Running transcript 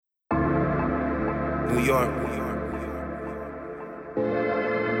New York.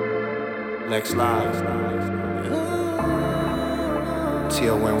 Lex Live.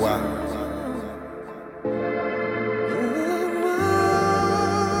 TONY.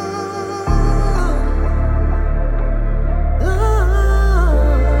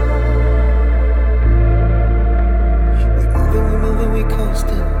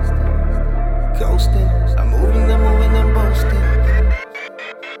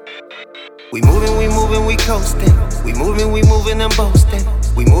 We coasting. We moving, I'm boasting.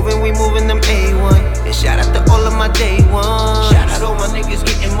 We moving them A1. And shout out to all of my day ones. Shout out all my niggas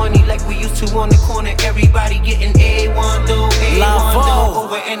getting money like we used to on the corner. Everybody getting A1 though, A1 though,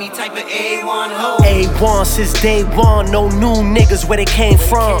 over any type of A1 hoe. A1 since day one, no new niggas where they came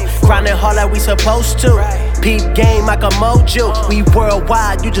from. Grinding hard like we supposed to. Peep game like a mojo. We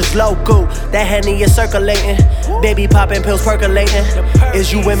worldwide, you just local. That Henny is circulating. Baby popping pills percolating.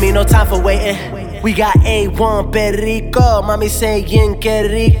 Is you and me, no time for waiting. We got A1 Perico, mommy saying que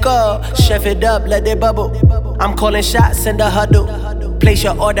rico. Chef it up, let it bubble. I'm calling shots in the huddle. Place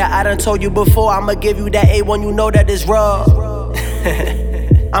your order, I done told you before. I'ma give you that A1, you know that it's raw.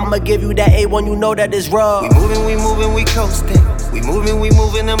 I'ma give you that A1, you know that it's raw. We moving, we coasting. We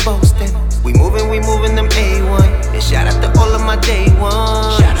moving, I'm boasting. We moving them A1. And shout out to all of my day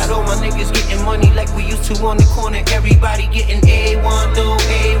ones. Shout out all my niggas getting money like we used to on the corner. Everybody getting A1 though,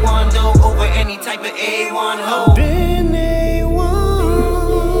 A1 though, over any type of A1 hoe. Been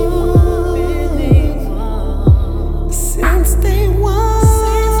A1 since day one.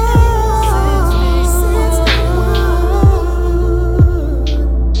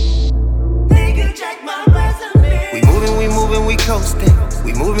 Nigga, check my resume. We moving, we coasting.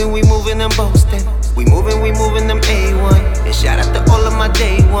 We moving, I'm boasting. We moving them A1. And shout out to all of my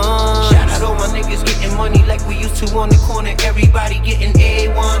day ones. Shout out all my niggas getting money like we used to on the corner. Everybody getting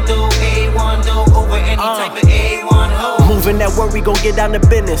A1 though, over any type of A1 hoe. Moving that word, we gon' get down to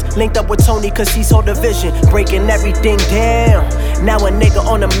business. Linked up with Tony cause he saw the vision. Breaking everything down. Now a nigga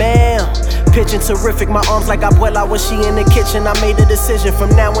on the man. Pitching terrific, my arms like Abuela when she in the kitchen. I made a decision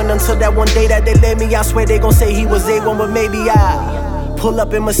from now on until that one day that they let me. I swear they gon' say he was A1, but maybe I pull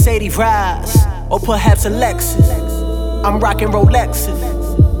up in Mercedes rise, or perhaps a Lexus. I'm rocking Rolexes,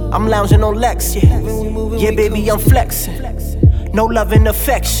 I'm lounging on Lex, yeah. Yeah, baby, I'm flexing. No love and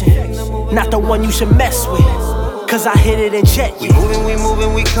affection, not the one you should mess with. Cause I hit it in jet, yeah. We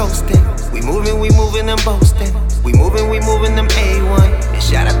moving, we coasting. We moving, I'm boasting. We moving them A1. And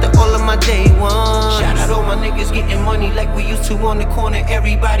shout out to all of my day ones. Shout out all my niggas getting money like we used to on the corner.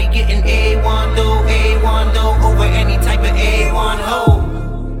 Everybody getting A1 though, over any type of A1 hoe.